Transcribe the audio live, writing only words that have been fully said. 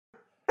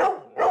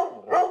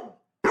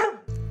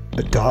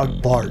A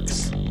dog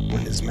barks when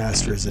his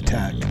master is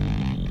attacked.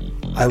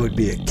 I would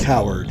be a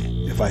coward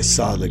if I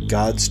saw that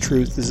God's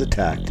truth is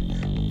attacked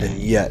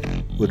and yet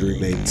would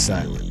remain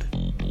silent.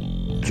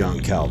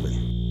 John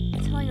Calvin.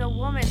 Telling a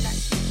woman that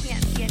she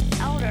can't be an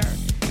elder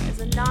is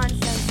a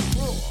nonsense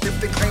rule. If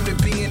they claim to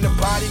be in the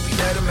body, we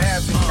let them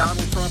have it.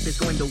 Donald Trump is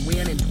going to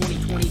win in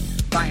 2020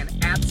 by an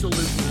absolute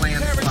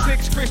landslide.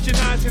 Heretics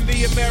Christianizing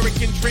the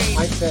American dream.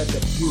 I said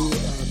that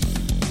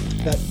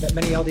that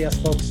many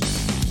LDS folks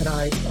and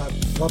I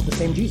love the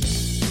same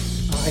Jesus.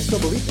 I still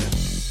believe that.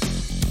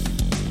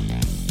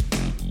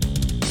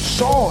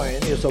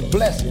 Sowing is a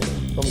blessing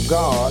from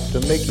God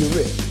to make you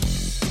rich.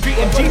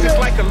 Treating Jesus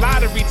like a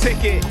lottery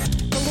ticket.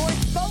 The Lord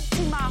spoke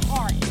to my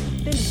heart.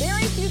 Then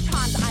very few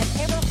times I've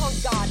ever heard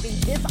God be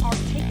this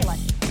articulate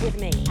with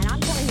me. And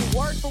I'm telling you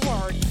word for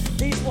word,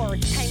 these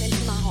words came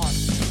into my heart.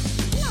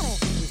 I'm not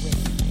asking you with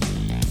me.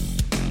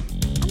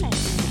 I'm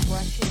asking you to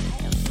brush his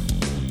hair.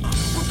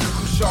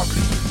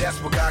 Sharply,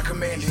 that's what God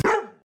commanded.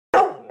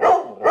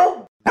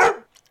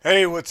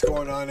 Hey, what's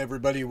going on,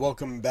 everybody?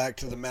 Welcome back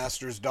to the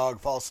Master's Dog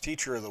False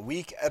Teacher of the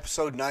Week,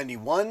 episode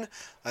 91.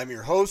 I'm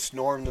your host,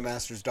 Norm, the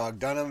Master's Dog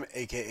Dunham,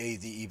 aka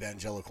the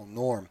Evangelical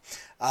Norm.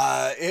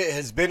 It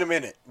has been a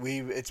minute.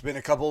 It's been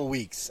a couple of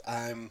weeks.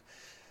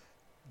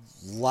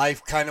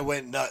 Life kind of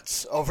went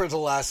nuts over the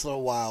last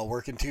little while,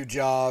 working 2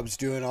 jobs,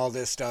 doing all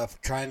this stuff,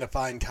 trying to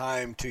find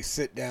time to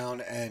sit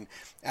down and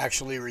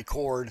actually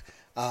record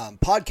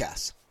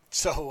podcasts.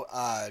 So,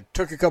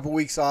 took a couple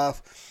weeks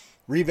off.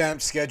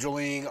 Revamped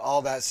scheduling,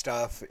 all that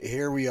stuff.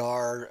 Here we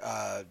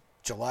are,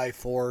 July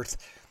 4th,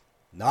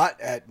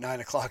 not at 9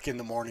 o'clock in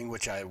the morning,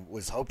 which I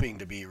was hoping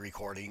to be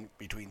recording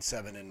between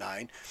 7 and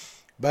 9,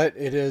 but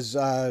it is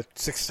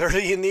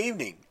 6:30 in the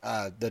evening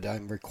that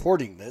I'm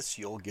recording this.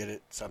 You'll get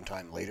it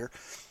sometime later.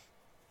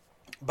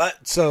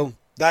 But so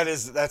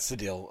that's the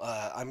deal.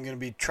 I'm going to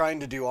be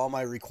trying to do all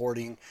my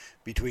recording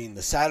between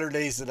the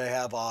Saturdays that I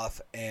have off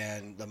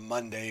and the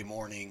Monday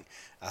morning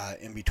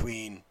in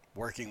between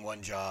working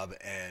 1 job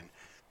and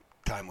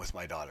time with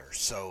my daughter.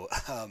 So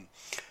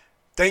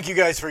thank you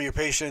guys for your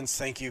patience.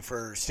 Thank you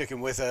for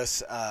sticking with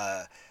us.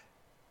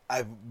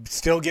 I'm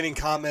still getting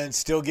comments,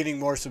 still getting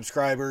more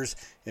subscribers.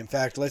 In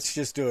fact, let's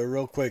just do a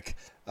real quick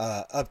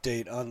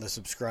update on the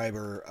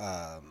subscriber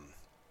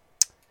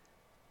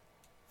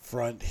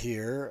front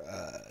here.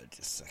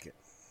 Just a second.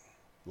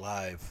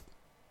 Live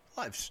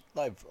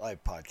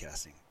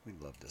podcasting. We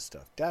love this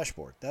stuff.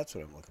 Dashboard. That's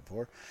what I'm looking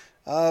for.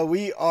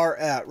 We are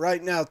at,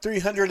 right now,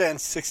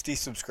 360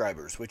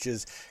 subscribers, which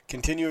is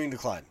continuing to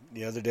climb.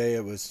 The other day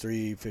it was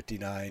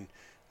 359.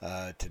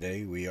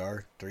 Today we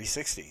are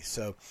 360.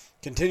 So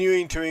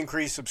continuing to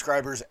increase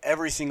subscribers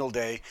every single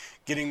day,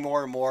 getting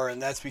more and more.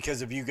 And that's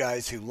because of you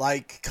guys who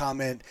like,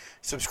 comment,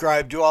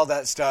 subscribe, do all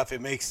that stuff.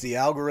 It makes the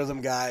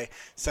algorithm guy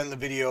send the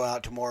video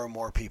out to more and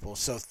more people.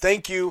 So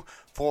thank you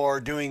for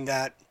doing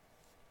that.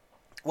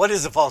 What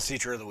is the False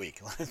Teacher of the Week?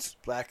 Let's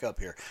back up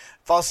here.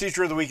 False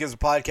Teacher of the Week is a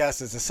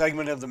podcast. It's a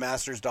segment of the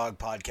Master's Dog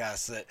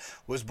podcast that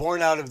was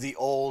born out of the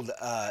old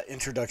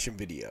introduction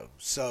video.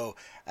 So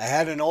I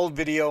had an old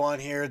video on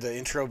here. The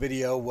intro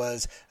video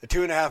was a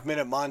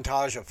 2.5-minute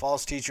montage of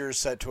false teachers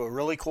set to a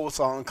really cool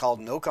song called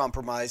No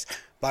Compromise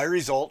by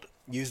Result,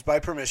 used by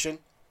permission.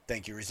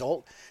 Thank you,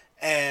 Result.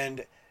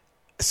 And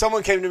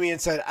someone came to me and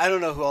said, I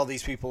don't know who all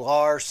these people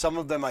are. Some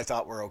of them I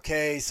thought were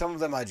okay. Some of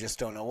them I just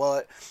don't know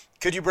what.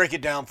 Could you break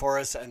it down for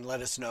us and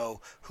let us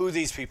know who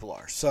these people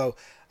are? So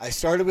I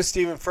started with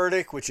Stephen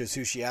Furtick, which is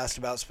who she asked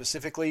about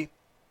specifically,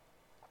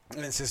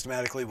 and then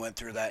systematically went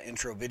through that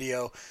intro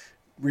video,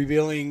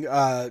 revealing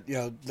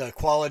the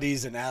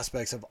qualities and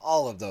aspects of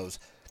all of those,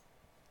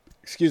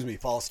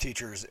 false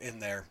teachers in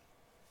there.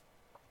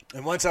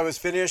 And once I was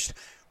finished,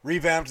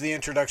 revamped the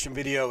introduction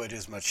video. It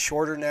is much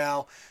shorter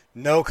now.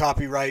 No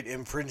copyright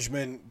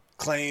infringement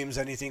claims,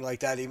 anything like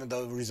that, even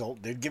though the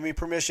Result did give me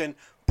permission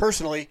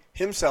personally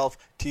himself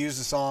to use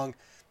the song.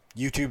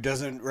 YouTube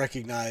doesn't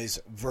recognize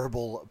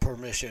verbal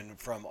permission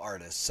from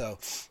artists, so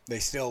they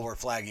still were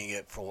flagging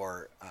it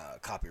for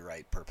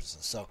copyright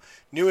purposes. So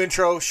new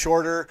intro,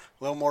 shorter,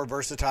 a little more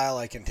versatile.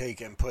 I can take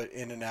and put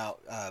in and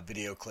out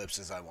video clips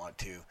as I want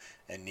to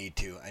and need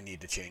to. I need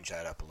to change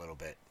that up a little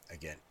bit.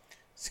 Again,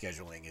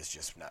 scheduling is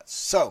just nuts.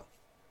 So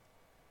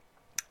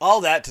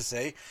all that to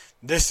say,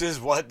 this is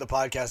what the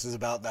podcast is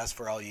about. That's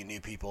for all you new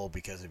people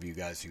because of you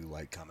guys who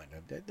like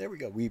commenting. There we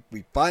go. We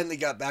finally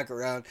got back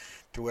around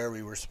to where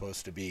we were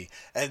supposed to be.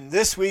 And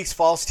this week's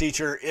false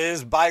teacher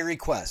is by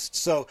request.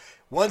 So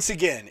once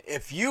again,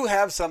 if you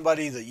have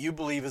somebody that you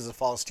believe is a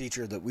false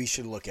teacher that we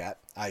should look at,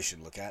 I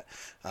should look at,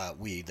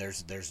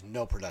 there's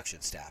no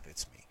production staff.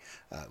 It's me,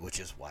 which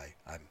is why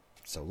I'm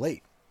so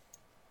late.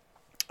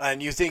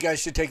 And you think I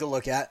should take a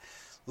look at,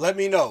 let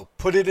me know.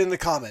 Put it in the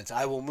comments.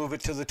 I will move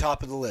it to the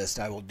top of the list.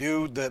 I will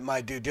do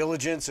my due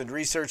diligence and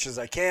research as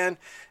I can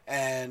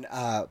and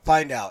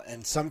find out.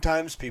 And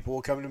sometimes people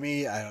will come to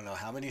me. I don't know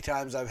how many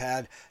times I've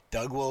had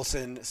Doug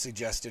Wilson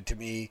suggested to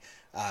me.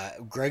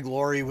 Greg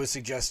Laurie was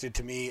suggested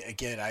to me.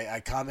 Again, I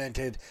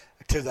commented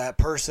to that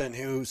person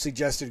who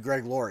suggested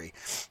Greg Laurie.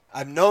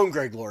 I've known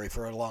Greg Laurie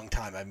for a long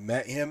time. I've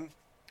met him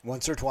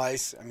once or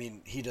twice. I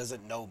mean, he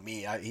doesn't know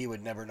me. He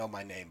would never know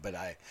my name, but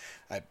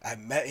I've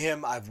met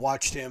him. I've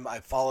watched him.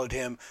 I've followed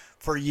him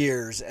for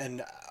years,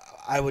 and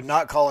I would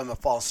not call him a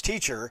false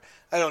teacher.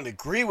 I don't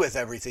agree with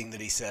everything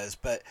that he says,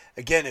 but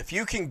again, if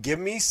you can give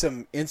me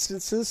some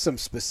instances, some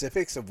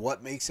specifics of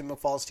what makes him a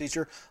false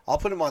teacher, I'll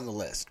put him on the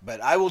list. But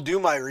I will do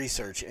my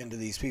research into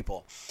these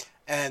people.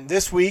 And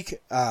this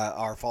week,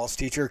 our false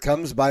teacher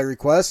comes by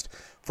request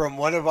from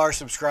one of our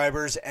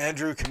subscribers,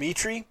 Andrew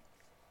Kamitri.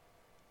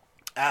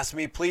 Asked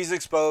me, please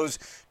expose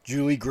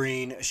Julie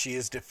Green. She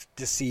is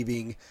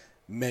deceiving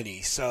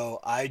many. So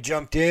I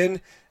jumped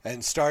in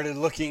and started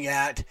looking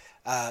at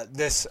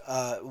this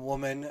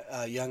woman,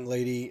 young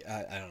lady.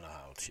 I don't know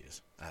how old she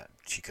is.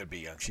 She could be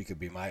young. She could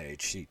be my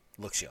age. She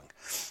looks young.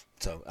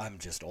 So I'm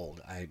just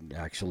old. I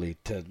actually,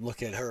 to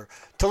look at her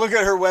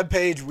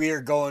webpage, we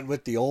are going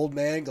with the old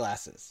man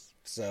glasses.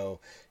 So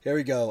here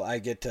we go. I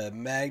get to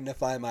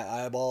magnify my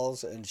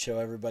eyeballs and show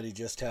everybody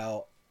just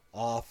how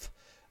off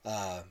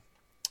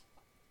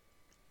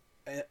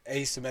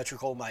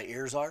asymmetrical my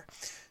ears are.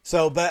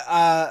 So, but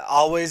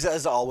always,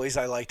 as always,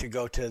 I like to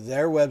go to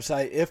their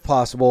website, if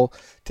possible,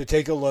 to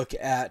take a look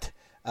at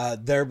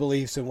their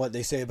beliefs and what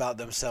they say about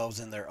themselves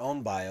in their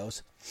own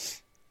bios.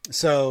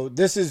 So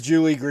this is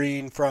Julie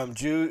Green from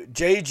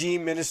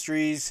JG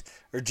Ministries,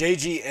 or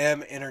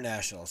JGM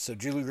International. So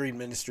Julie Green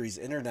Ministries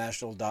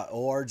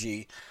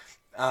International.org.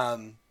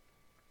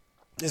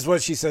 Is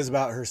what she says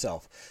about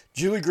herself.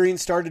 Julie Green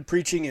started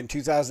preaching in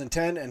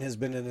 2010 and has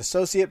been an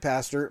associate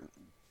pastor,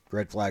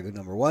 red flag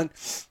number 1,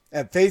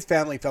 at Faith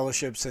Family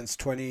Fellowship since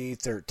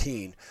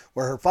 2013,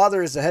 where her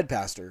father is the head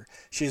pastor.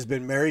 She has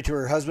been married to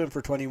her husband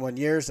for 21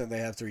 years, and they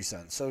have 3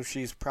 sons. So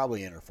she's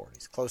probably in her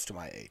 40s, close to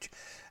my age.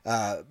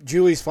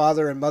 Julie's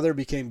father and mother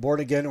became born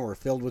again and were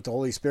filled with the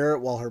Holy Spirit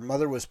while her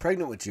mother was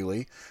pregnant with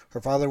Julie. Her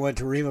father went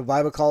to Rhema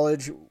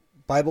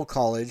Bible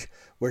College,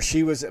 where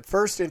she was at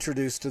first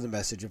introduced to the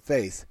message of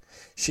faith.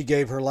 She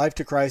gave her life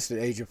to Christ at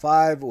the age of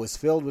 5, was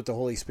filled with the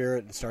Holy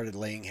Spirit, and started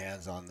laying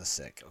hands on the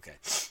sick. Okay.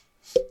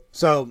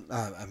 So,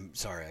 I'm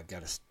sorry, I've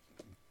got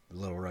a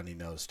little runny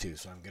nose too,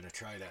 so I'm going to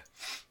try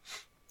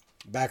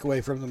to back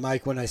away from the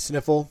mic when I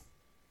sniffle.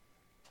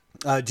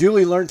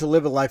 Julie learned to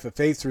live a life of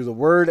faith through the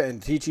word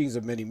and teachings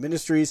of many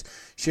ministries.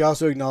 She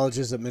also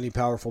acknowledges that many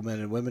powerful men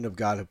and women of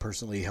God have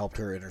personally helped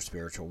her in her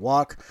spiritual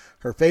walk.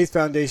 Her faith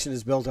foundation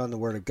is built on the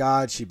word of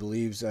God. She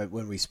believes that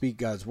when we speak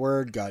God's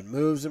word, God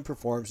moves and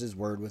performs his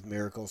word with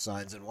miracles,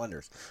 signs, and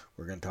wonders.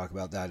 We're going to talk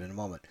about that in a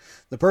moment.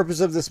 The purpose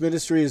of this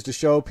ministry is to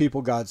show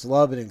people God's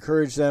love and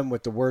encourage them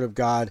with the word of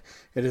God.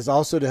 It is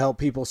also to help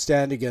people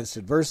stand against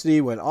adversity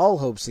when all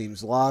hope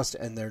seems lost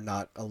and they're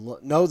not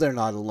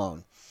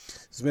alone.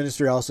 This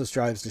ministry also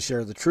strives to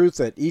share the truth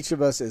that each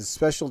of us is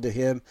special to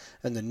him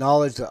and the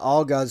knowledge that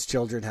all God's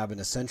children have an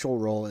essential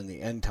role in the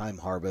end-time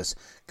harvest.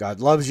 God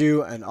loves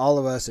you, and all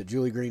of us at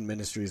Julie Green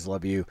Ministries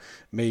love you.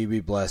 May you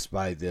be blessed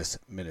by this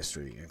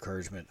ministry.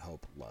 Encouragement,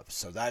 hope, love.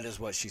 So that is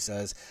what she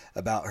says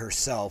about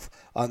herself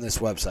on this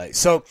website.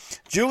 So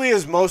Julie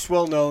is most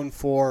well known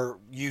for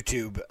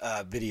YouTube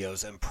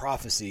videos and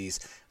prophecies.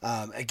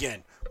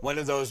 Again, one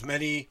of those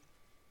many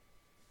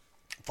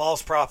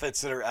false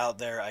prophets that are out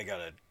there. I got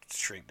to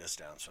shrink this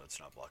down so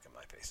it's not blocking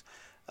my face.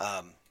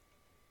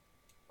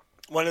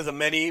 One of the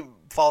many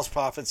false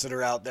prophets that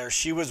are out there.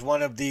 She was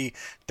one of the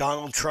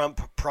Donald Trump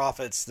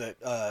prophets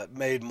that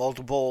made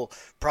multiple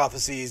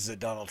prophecies that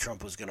Donald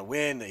Trump was going to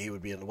win, that he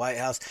would be in the White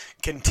House.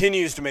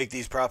 Continues to make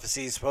these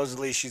prophecies.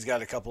 Supposedly she's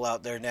got a couple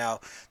out there now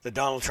that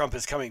Donald Trump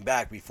is coming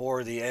back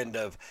before the end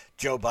of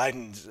Joe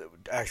Biden's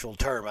actual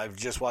term. I was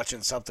just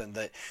watching something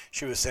that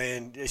she was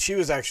saying. She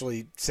was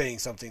actually saying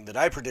something that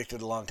I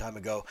predicted a long time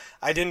ago.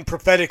 I didn't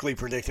prophetically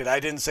predict it. I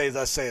didn't say,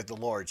 thus saith the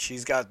Lord.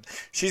 She's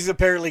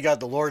apparently got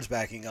the Lord's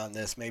backing on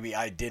this. Maybe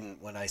I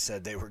didn't when I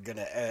said they were going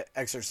to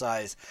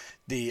exercise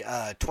the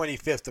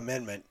 25th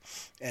Amendment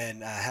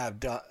and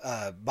have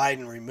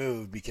Biden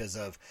removed because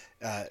of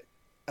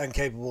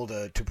incapable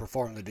to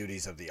perform the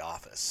duties of the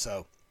office.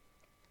 So,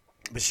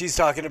 but she's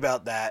talking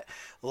about that.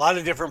 A lot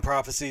of different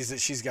prophecies that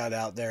she's got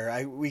out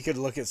there. We could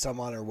look at some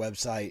on her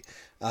website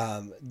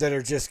that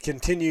are just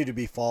continue to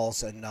be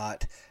false and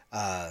not,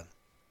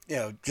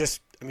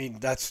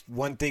 that's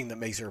one thing that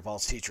makes her a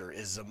false teacher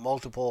is the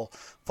multiple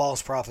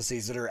false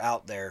prophecies that are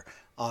out there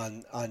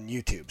on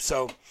YouTube.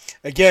 So,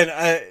 again,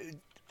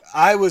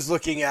 I was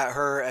looking at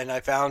her and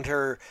I found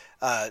her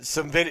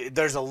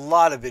there's a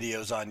lot of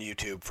videos on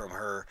YouTube from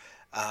her.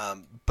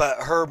 But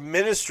her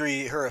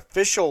ministry, her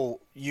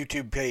official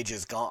YouTube page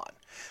is gone.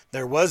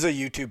 There was a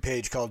YouTube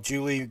page called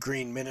Julie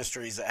Green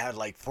Ministries that had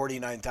like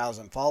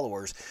 49,000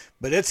 followers,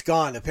 but it's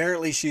gone.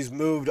 Apparently she's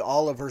moved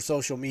all of her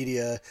social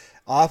media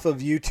off of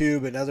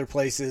YouTube and other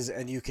places,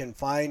 and you can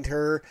find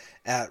her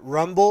at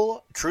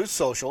Rumble, Truth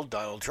Social,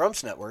 Donald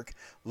Trump's network,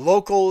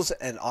 Locals,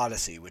 and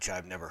Odyssey, which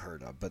I've never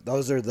heard of. But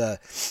those are the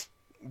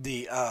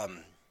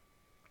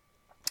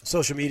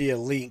social media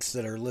links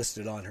that are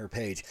listed on her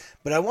page.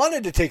 But I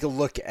wanted to take a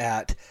look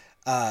at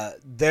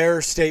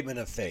their statement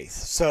of faith.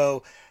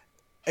 So,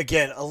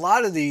 again, a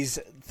lot of these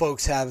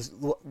folks have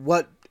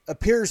what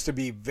appears to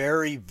be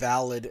very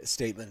valid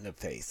statement of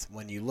faith.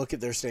 When you look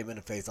at their statement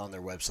of faith on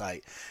their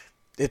website,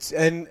 it's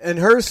and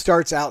hers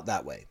starts out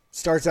that way.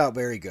 Starts out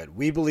very good.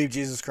 We believe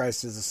Jesus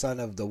Christ is the Son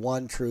of the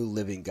one true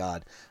living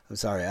God. I'm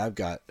sorry, I've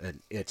got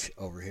an itch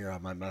over here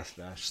on my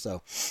mustache.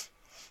 So,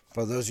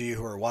 for those of you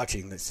who are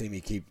watching that see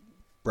me keep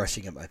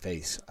brushing at my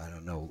face, I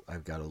don't know,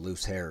 I've got a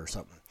loose hair or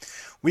something.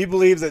 We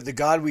believe that the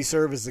God we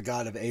serve is the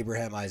God of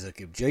Abraham,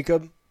 Isaac, and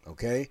Jacob.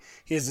 Okay.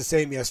 He is the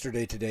same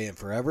yesterday, today, and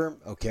forever.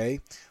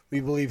 Okay. We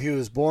believe he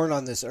was born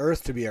on this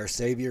earth to be our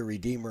Savior,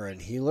 Redeemer, and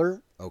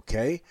Healer.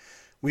 Okay.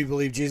 We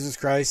believe Jesus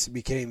Christ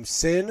became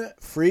sin,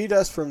 freed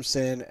us from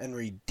sin, and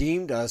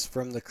redeemed us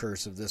from the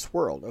curse of this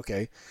world.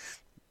 Okay.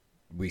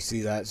 We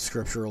see that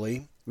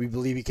scripturally. We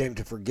believe he came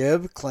to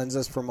forgive, cleanse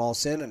us from all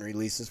sin, and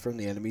release us from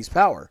the enemy's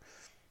power.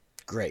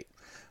 Great.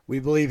 We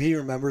believe he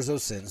remembers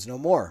those sins no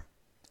more.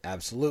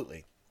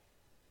 Absolutely.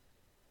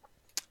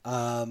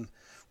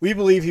 We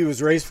believe he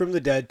was raised from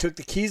the dead, took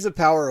the keys of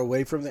power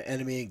away from the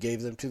enemy, and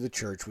gave them to the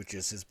church, which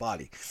is his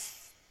body.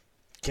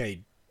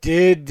 Okay,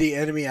 did the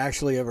enemy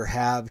actually ever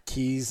have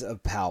keys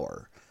of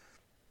power?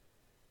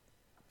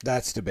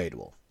 That's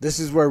debatable. This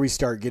is where we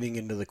start getting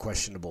into the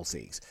questionable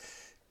things.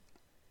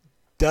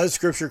 Does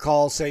Scripture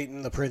call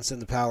Satan the prince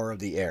and the power of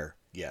the air?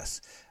 Yes.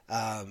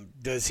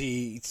 Does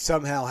he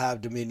somehow have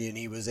dominion?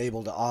 He was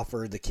able to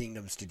offer the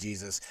kingdoms to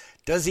Jesus.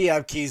 Does he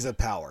have keys of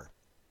power?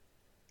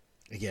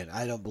 Again,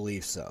 I don't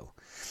believe so.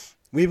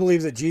 We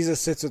believe that Jesus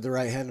sits at the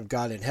right hand of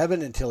God in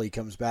heaven until he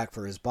comes back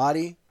for his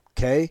body.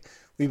 Okay.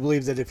 We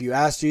believe that if you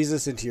ask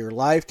Jesus into your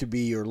life to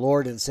be your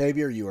Lord and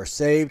Savior, you are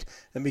saved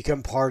and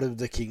become part of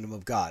the kingdom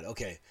of God.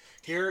 Okay.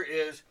 Here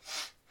is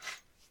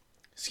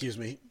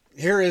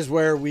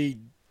where we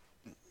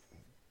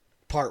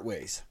part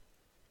ways.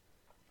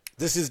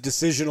 This is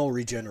decisional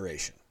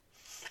regeneration.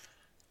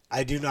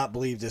 I do not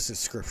believe this is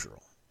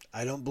scriptural.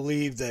 I don't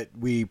believe that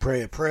we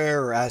pray a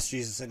prayer or ask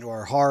Jesus into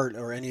our heart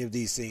or any of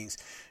these things.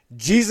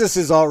 Jesus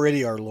is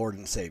already our Lord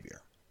and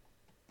Savior.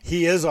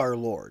 He is our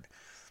Lord.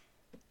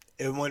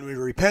 And when we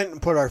repent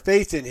and put our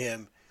faith in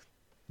him,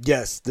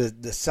 yes,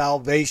 the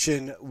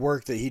salvation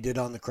work that he did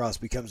on the cross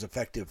becomes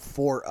effective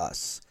for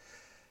us.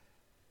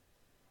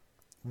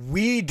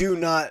 We do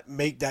not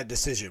make that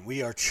decision.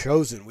 We are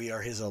chosen. We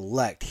are his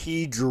elect.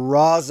 He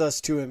draws us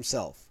to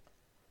himself.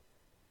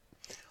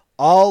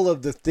 All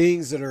of the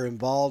things that are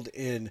involved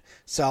in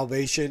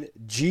salvation,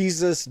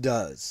 Jesus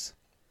does.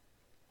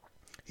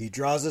 He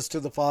draws us to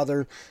the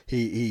Father.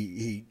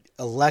 He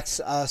elects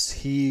us.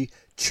 He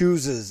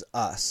chooses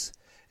us.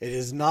 It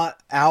is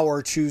not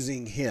our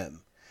choosing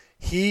him.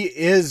 He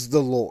is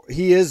the Lord.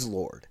 He is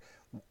Lord.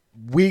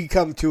 We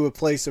come to a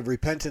place of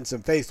repentance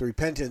and faith.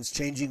 Repentance,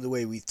 changing the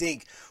way we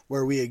think,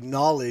 where we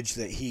acknowledge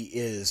that he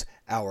is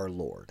our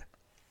Lord.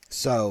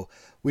 So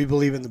we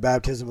believe in the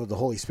baptism of the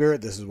Holy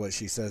Spirit. This is what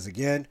she says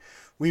again.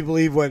 We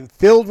believe when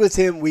filled with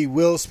him, we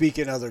will speak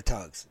in other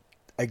tongues.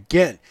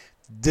 Again,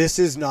 this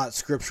is not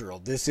scriptural.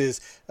 This is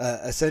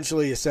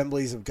essentially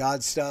Assemblies of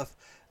God stuff.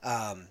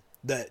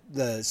 That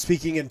the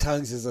speaking in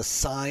tongues is a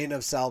sign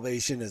of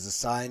salvation, is a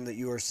sign that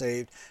you are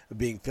saved, of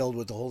being filled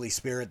with the Holy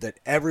Spirit, that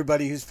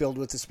everybody who's filled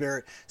with the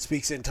Spirit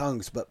speaks in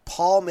tongues. But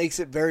Paul makes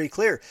it very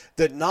clear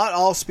that not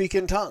all speak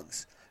in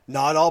tongues,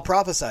 not all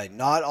prophesy,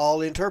 not all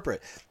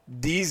interpret.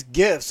 These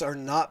gifts are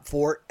not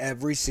for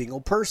every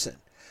single person.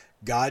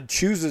 God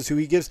chooses who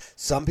he gives.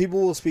 Some people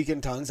will speak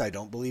in tongues. I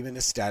don't believe in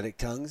ecstatic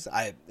tongues.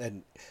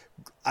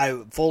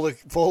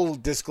 Full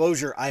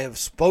disclosure, I have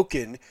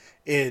spoken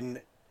in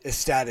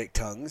ecstatic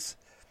tongues,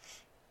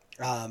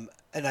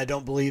 and I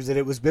don't believe that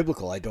it was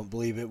biblical. I don't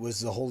believe it was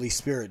the Holy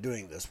Spirit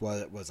doing this.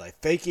 Was I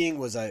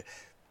faking?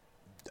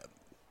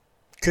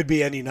 Could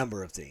be any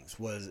number of things.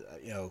 Was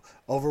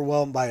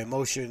overwhelmed by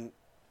emotion?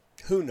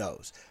 Who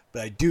knows?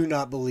 But I do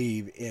not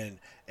believe in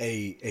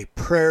a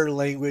prayer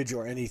language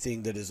or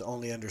anything that is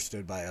only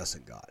understood by us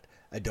and God.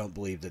 I don't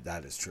believe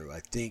that is true.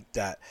 I think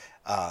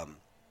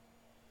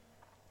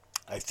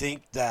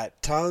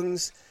that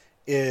tongues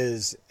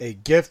is a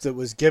gift that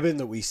was given,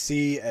 that we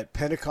see at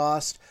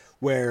Pentecost,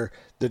 where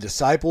the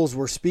disciples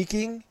were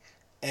speaking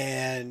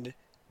and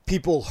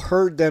people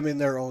heard them in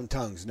their own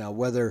tongues. Now,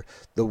 whether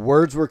the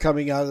words were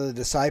coming out of the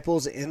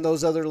disciples in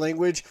those other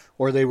language,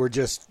 or they were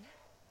just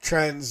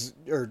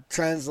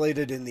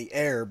translated in the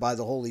air by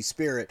the Holy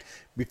Spirit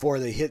before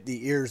they hit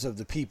the ears of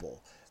the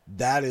people,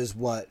 that is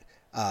what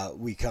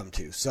we come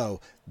to.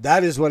 So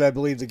that is what I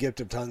believe the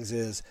gift of tongues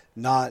is,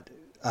 not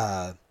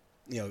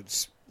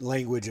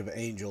language of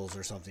angels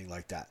or something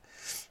like that.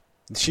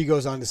 She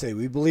goes on to say,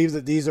 we believe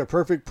that these are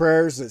perfect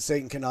prayers that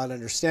Satan cannot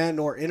understand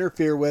nor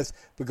interfere with,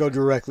 but go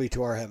directly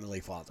to our Heavenly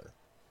Father.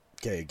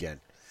 Okay,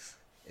 again,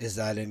 is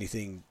that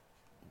anything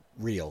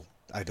real?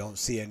 I don't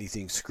see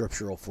anything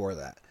scriptural for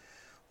that.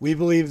 We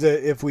believe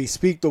that if we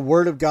speak the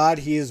word of God,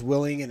 he is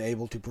willing and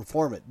able to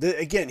perform it.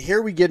 Again,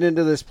 here we get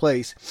into this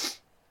place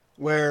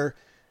where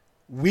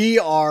we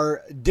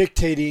are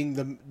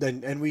dictating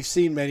and we've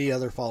seen many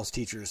other false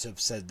teachers have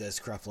said this,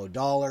 Creflo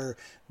Dollar,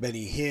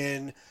 Benny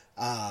Hinn,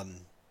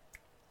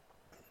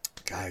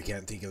 God, I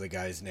can't think of the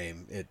guy's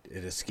name. It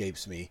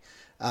escapes me.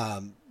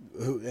 And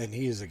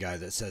he is a guy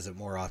that says it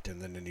more often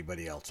than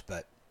anybody else,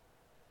 but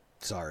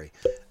sorry.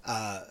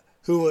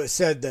 Who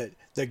said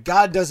that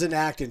God doesn't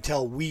act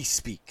until we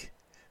speak.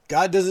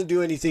 God doesn't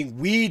do anything.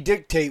 We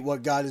dictate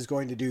what God is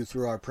going to do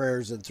through our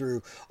prayers and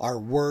through our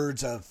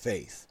words of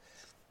faith.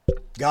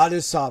 God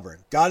is sovereign.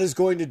 God is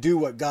going to do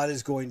what God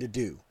is going to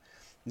do.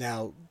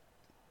 Now,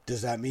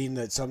 does that mean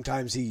that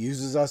sometimes he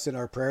uses us in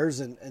our prayers?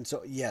 And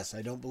so, yes,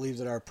 I don't believe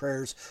that our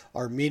prayers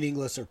are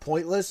meaningless or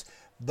pointless.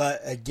 But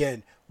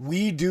again,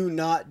 we do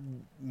not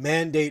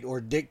mandate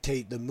or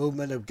dictate the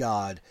movement of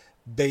God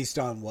based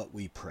on what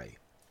we pray.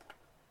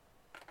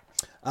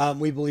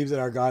 We believe that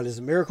our God is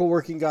a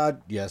miracle-working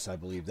God. Yes, I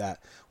believe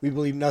that. We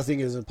believe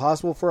nothing is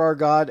impossible for our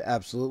God.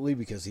 Absolutely,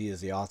 because he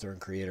is the author and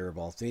creator of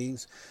all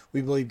things.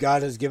 We believe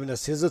God has given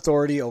us his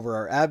authority over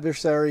our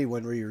adversary.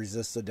 When we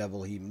resist the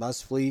devil, he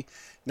must flee.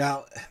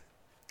 Now,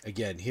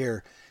 again,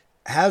 here,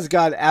 has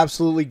God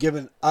absolutely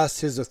given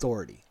us his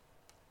authority?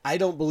 I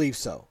don't believe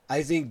so.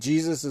 I think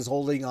Jesus is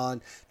holding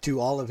on to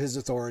all of his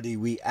authority.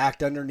 We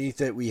act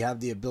underneath it. We have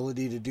the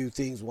ability to do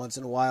things once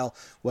in a while,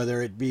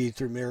 whether it be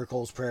through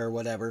miracles, prayer,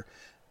 whatever.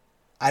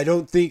 I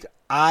don't think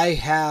I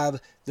have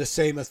the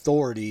same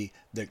authority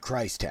that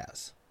Christ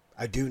has.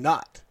 I do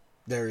not.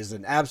 There is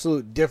an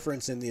absolute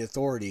difference in the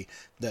authority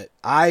that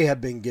I have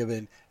been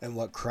given and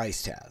what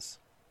Christ has.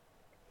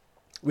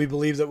 We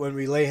believe that when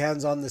we lay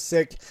hands on the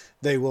sick,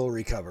 they will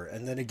recover.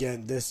 And then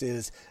again, this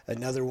is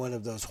another one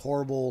of those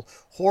horrible,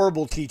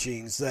 horrible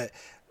teachings that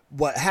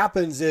what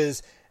happens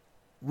is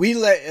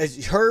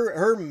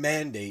her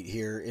mandate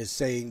here is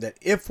saying that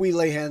if we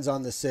lay hands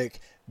on the sick,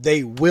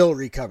 they will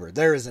recover.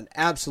 There is an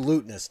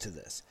absoluteness to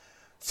this.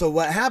 So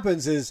what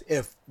happens is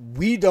if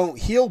we don't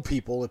heal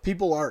people, if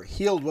people aren't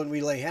healed when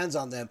we lay hands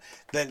on them,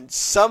 then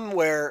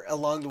somewhere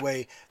along the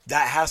way,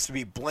 that has to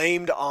be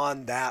blamed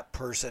on that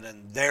person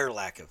and their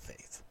lack of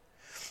faith.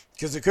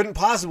 Because it couldn't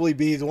possibly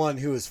be the one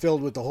who is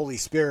filled with the Holy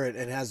Spirit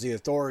and has the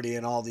authority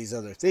and all these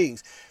other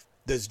things.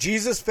 Does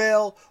Jesus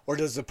fail, or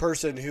does the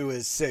person who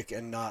is sick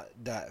and not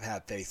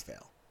have faith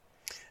fail?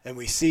 And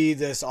we see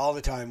this all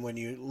the time when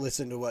you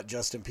listen to what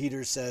Justin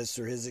Peters says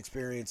through his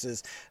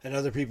experiences and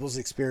other people's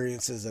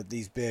experiences at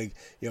these big,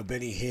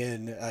 Benny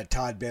Hinn,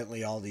 Todd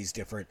Bentley, all these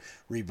different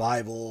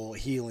revival,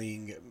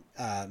 healing,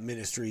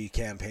 ministry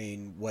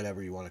campaign,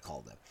 whatever you want to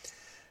call them.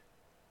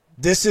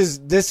 This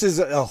is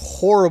a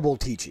horrible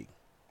teaching.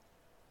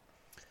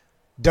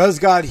 Does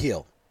God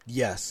heal?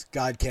 Yes,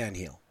 God can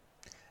heal.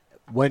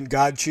 When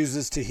God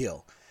chooses to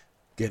heal.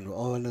 Again,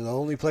 one of the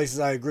only places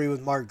I agree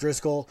with Mark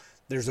Driscoll,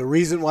 there's a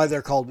reason why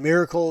they're called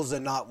miracles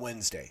and not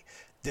Wednesday.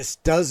 This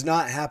does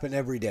not happen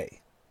every day.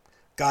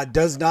 God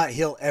does not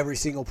heal every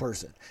single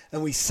person.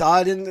 And we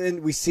saw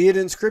it we see it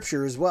in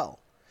Scripture as well.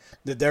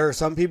 That there are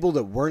some people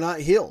that were not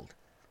healed.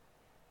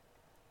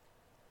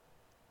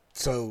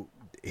 So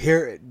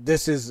here,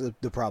 this is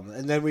the problem.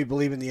 And then we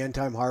believe in the end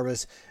time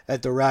harvest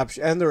at the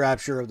rapture and the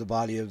rapture of the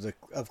body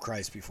of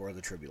Christ before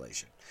the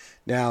tribulation.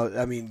 Now,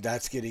 I mean,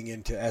 that's getting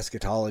into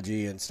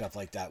eschatology and stuff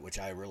like that, which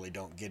I really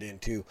don't get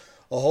into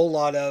a whole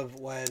lot of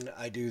when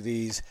I do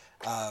these.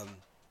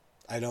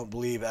 I don't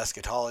believe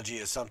eschatology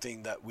is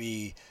something that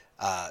we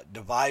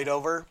divide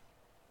over.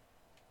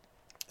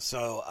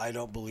 So I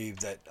don't believe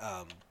that.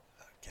 I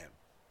can't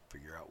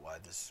figure out why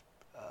this.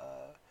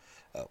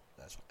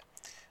 That's why.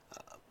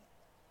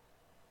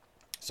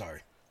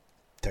 Sorry,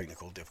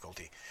 technical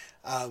difficulty.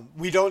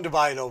 We don't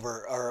divide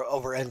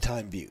over end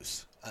time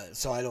views,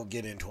 so I don't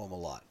get into them a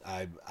lot.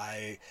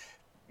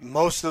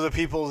 Most of the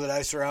people that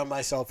I surround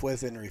myself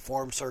with in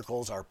Reformed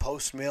circles are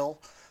post-mill.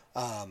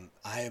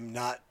 I am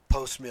not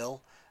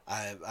post-mill.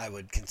 I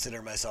would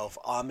consider myself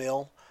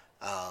a-mill.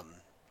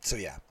 So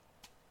yeah,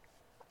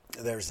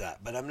 there's that.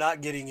 But I'm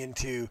not getting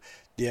into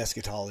the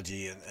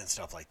eschatology and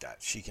stuff like that.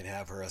 She can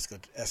have her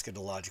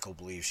eschatological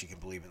beliefs. She can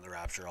believe in the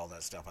rapture, all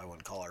that stuff. I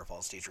wouldn't call her a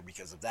false teacher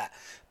because of that.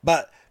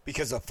 But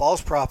because of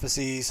false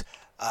prophecies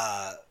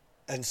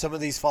and some of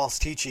these false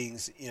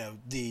teachings,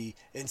 the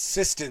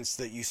insistence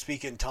that you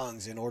speak in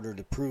tongues in order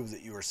to prove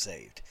that you are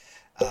saved.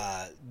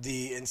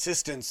 The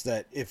insistence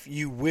that if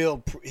you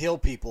will heal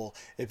people,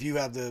 if you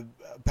have the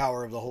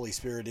power of the Holy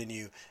Spirit in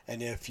you,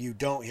 and if you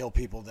don't heal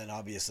people, then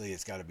obviously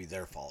it's got to be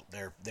their fault.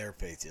 Their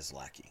faith is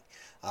lacking.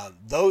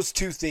 Those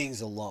two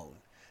things alone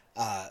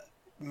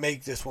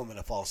make this woman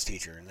a false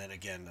teacher. And then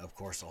again, of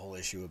course, the whole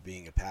issue of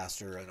being a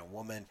pastor and a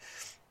woman,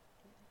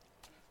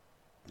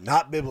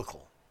 not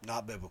biblical.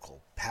 Not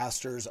biblical.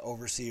 Pastors,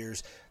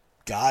 overseers,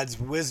 God's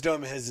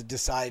wisdom has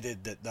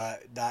decided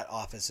that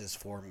office is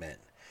for men,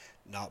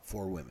 not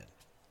for women.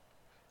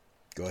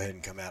 Go ahead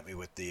and come at me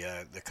with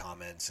the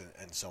comments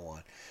and so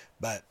on.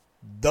 But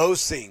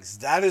those things,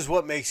 that is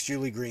what makes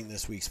Julie Green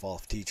this week's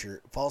false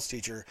teacher,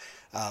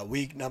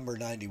 week number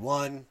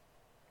 91.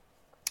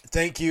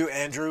 Thank you,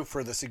 Andrew,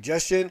 for the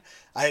suggestion.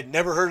 I had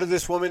never heard of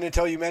this woman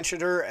until you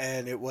mentioned her,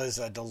 and it was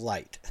a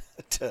delight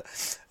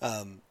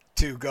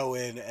to go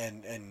in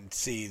and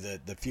see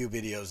the few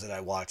videos that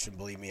I watched. And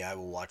believe me, I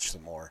will watch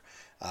some more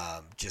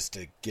just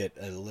to get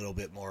a little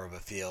bit more of a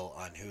feel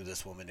on who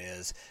this woman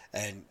is.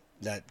 And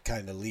that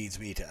kind of leads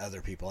me to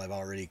other people. I've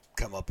already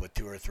come up with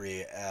 2 or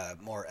 3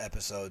 more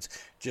episodes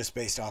just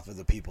based off of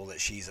the people that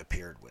she's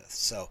appeared with.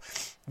 So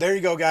there you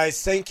go,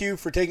 guys. Thank you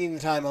for taking the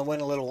time. I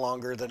went a little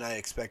longer than I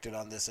expected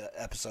on this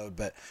episode,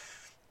 but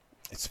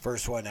it's the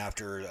first one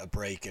after a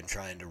break and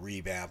trying to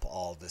revamp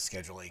all the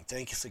scheduling.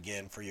 Thanks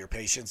again for your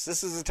patience.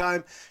 This is the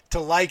time to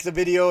like the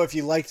video. If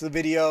you liked the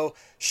video,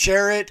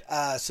 share it.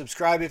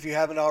 Subscribe if you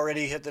haven't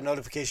already. Hit the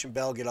notification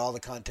bell. Get all the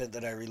content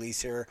that I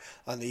release here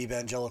on the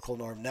Evangelical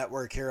Norm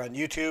Network here on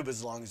YouTube,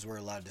 as long as we're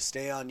allowed to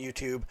stay on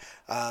YouTube.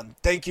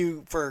 Thank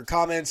you for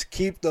comments.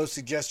 Keep those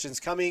suggestions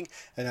coming,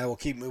 and I will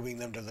keep moving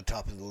them to the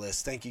top of the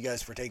list. Thank you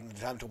guys for taking the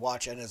time to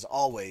watch. And as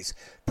always,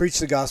 preach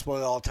the gospel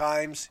at all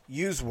times.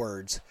 Use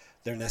words.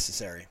 They're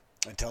necessary.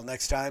 Until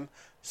next time,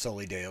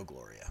 Soli Deo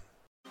Gloria.